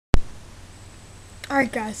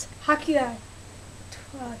Alright guys, Hockey Guy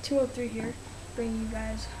 203 here, bringing you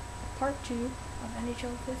guys part 2 of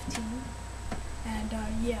NHL 15. And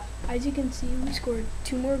yeah, as you can see, we scored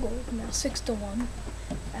 2 more goals, now 6-1.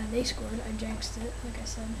 And they scored, I jinxed it, like I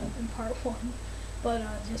said, in part 1. But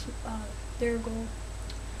their goal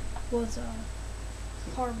was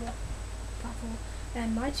horrible, awful.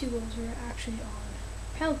 And my 2 goals were actually on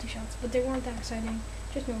penalty shots, but they weren't that exciting,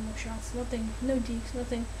 just normal shots, nothing, no dekes,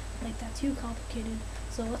 nothing like that too complicated.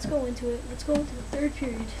 So let's go into it. Let's go into the third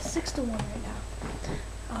period, 6-1 right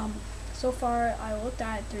now. So far I looked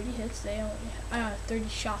at 30 hits. They only 30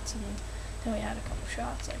 shots. I mean, they only had a couple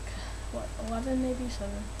shots, like what, 11 maybe,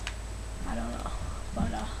 7. I don't know,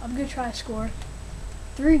 but I'm gonna try to score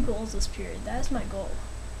 3 goals this period. That's my goal.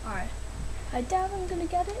 All right. I doubt I'm gonna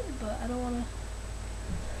get it, but I don't wanna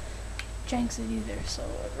jinx it either. So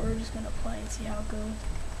we're just gonna play and see how it goes.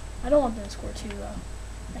 I don't want them to score 2 though.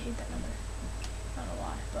 I hate that number. I don't know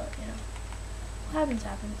why, but you know, what happens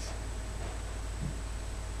happens.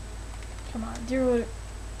 Come on, Deerwood.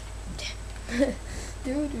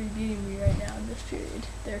 Deerwood are beating me right now in this period.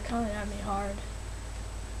 They're coming at me hard,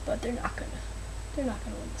 but they're not gonna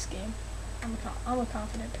win this game. I'm a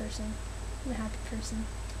confident person. I'm a happy person.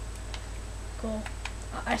 Goal.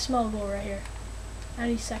 I smell a goal right here.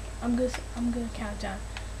 Any second. I'm gonna count down.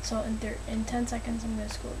 So in 10 seconds, I'm gonna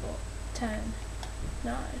score a goal. 10,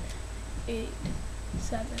 9, 8,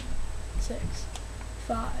 7, 6,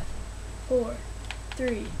 5, 4,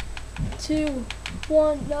 3, 2,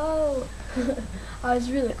 1. No! I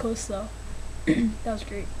was really close though. That was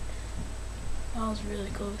great. That was really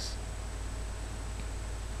close.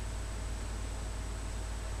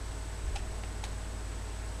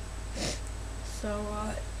 So,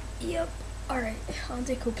 yep. Alright, I'll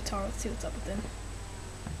take Kopitar. Let's see what's up with him.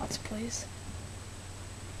 Lots of plays.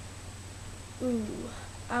 Ooh,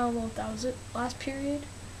 I don't know if that was it last period,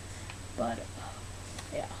 but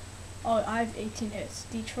yeah. Oh, I have 18 hits.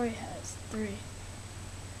 Detroit has 3.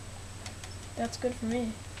 That's good for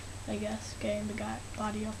me, I guess. Getting the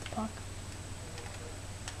body off the puck.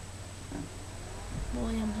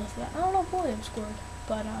 Williams with that. I don't know if Williams scored,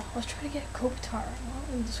 but let's try to get Kopitar. I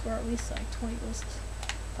want him to score at least like 20 goals.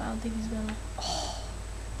 But I don't think he's gonna. Oh,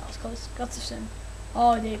 that was close. Gustafson.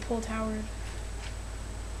 Oh, they pulled Howard.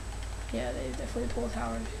 Yeah, they definitely pulled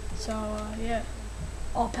Howard. So, yeah.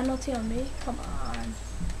 Oh, penalty on me? Come on.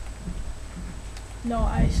 No,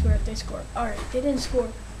 I swear they scored. Alright, they didn't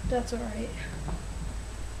score. That's alright.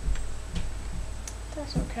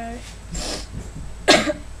 That's okay.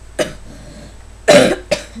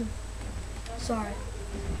 Sorry.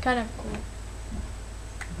 Kind of cool.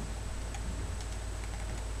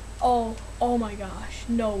 Oh my gosh.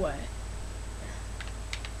 No way.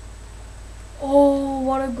 Oh,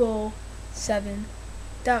 what a goal. 7.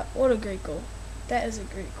 What a great goal. That is a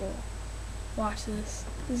great goal. Watch this.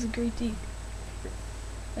 This is a great deep.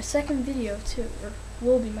 My second video too, or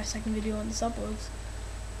will be my second video on this uploads.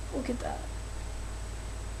 Look at that.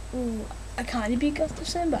 Ooh, I kinda beat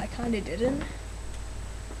Gustafson, but I kinda didn't.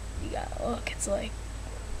 You gotta look, it's like,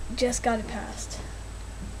 just got it past.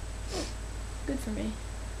 Good for me.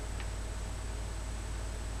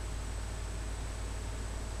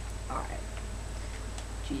 Alright.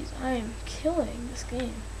 Jeez, I am killing this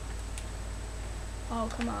game. Oh,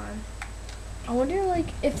 come on. I wonder,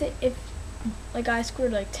 like, if I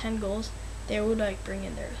scored, like, 10 goals, they would, like, bring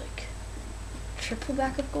in their, like, triple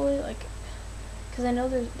backup goalie, like, because I know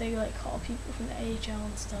they, like, call people from the AHL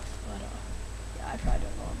and stuff, but, yeah, I probably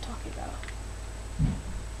don't know what I'm talking about.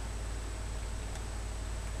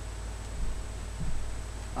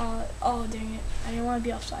 Oh, dang it. I didn't want to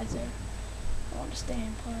be offsides there. I wanted to stay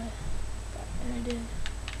and play, and I did.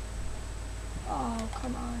 Oh,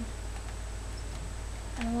 come on.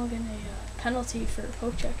 And I'm getting a penalty for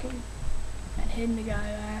poke checking and hitting the guy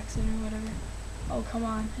by accident or whatever. Oh, come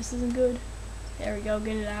on. This isn't good. There we go.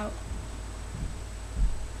 Get it out.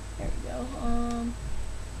 There we go. I don't know.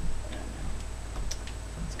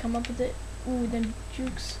 Let's come up with it. Ooh, then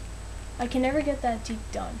jukes. I can never get that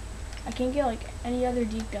deep done. I can't get, like, any other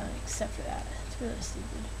deep done except for that. It's really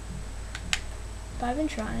stupid. But I've been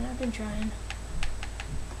trying. I've been playing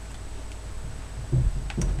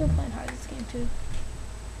hard this game, too.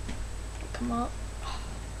 Come up.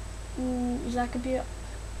 Ooh, is that gonna be a...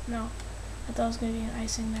 No. I thought it was gonna be an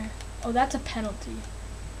icing there. Oh, that's a penalty.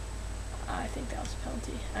 I think that was a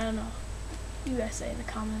penalty. I don't know. You guys say in the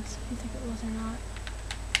comments if you think it was or not.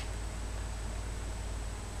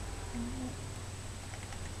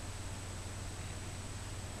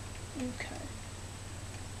 Okay.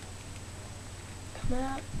 Coming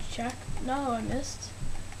out. Check. No, I missed.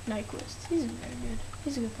 Nyquist. He's very good.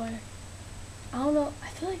 He's a good player. I don't know. I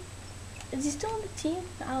feel like, is he still on the team?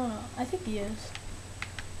 I don't know. I think he is.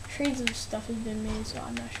 Trades and stuff has been made, so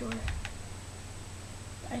I'm not sure.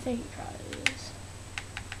 I think he probably is.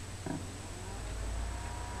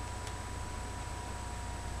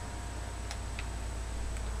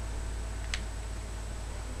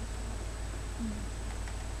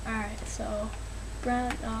 Alright, so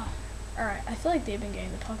Brown, alright, I feel like they've been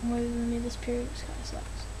getting the puck more than me this period, which kinda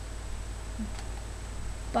sucks.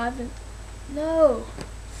 But I've been, no!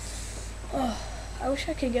 Oh, I wish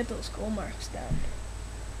I could get those goal marks down.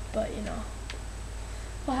 But you know,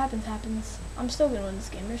 what happens happens. I'm still gonna win this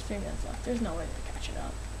game. There's 3 minutes left. There's no way to catch it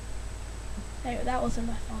up. Anyway, that wasn't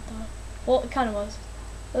my fault though. Well, it kinda was.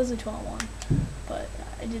 It was a 2-on-1. But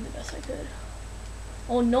I did the best I could.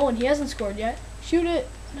 Oh no, and he hasn't scored yet. Shoot it!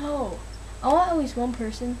 No. I want at least one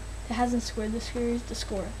person that hasn't scored this series to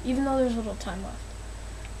score, even though there's a little time left.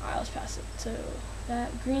 Alright, let's pass it to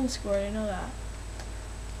that. Green scored, I know that.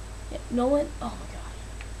 Yeah, no one. Oh my god.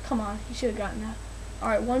 Come on, he should have gotten that.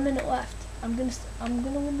 Alright, 1 minute left. I'm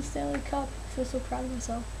gonna win the Stanley Cup. I feel so proud of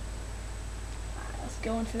myself. Alright, let's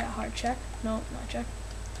go in for that hard check. No, not check.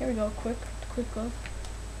 Here we go, quick glove.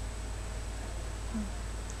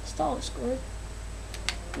 Stahl scored.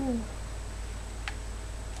 Ooh.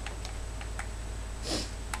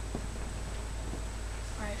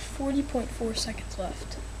 Alright, 40.4 seconds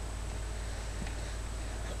left.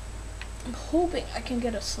 I'm hoping I can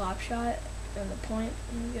get a slap shot in the point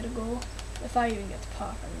and get a goal. If I even get the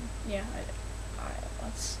puck, I mean, yeah. Alright,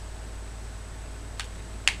 let's.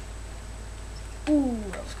 Ooh,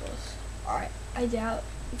 that was close. Alright, I doubt.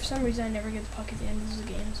 For some reason, I never get the puck at the end of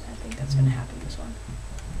the games. I think that's gonna happen this one.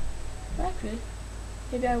 But actually,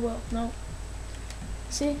 maybe I will. No.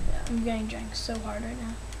 See, I'm getting janked so hard right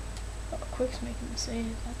now. Oh, Quick's making the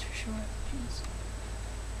save, that's for sure. Jeez.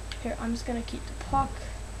 Here, I'm just gonna keep the puck,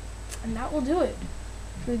 and that will do it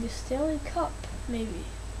for the Stanley Cup. Maybe,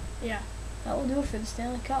 yeah, that will do it for the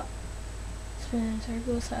Stanley Cup. Spin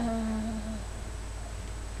circles.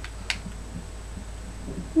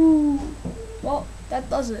 Ooh. Well, that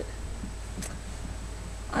does it.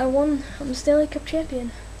 I won. I'm the Stanley Cup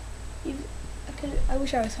champion. I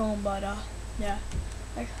wish I was home, but yeah,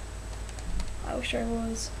 I wish I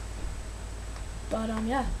was. But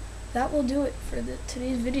yeah, that will do it for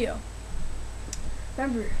today's video.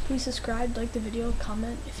 Remember, please subscribe, like the video,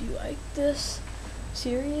 comment if you like this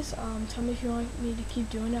series. Tell me if you want me to keep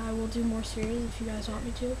doing it. I will do more series if you guys want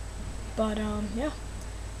me to. But yeah,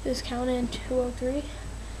 this is Count in 203.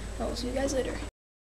 I will see you guys later.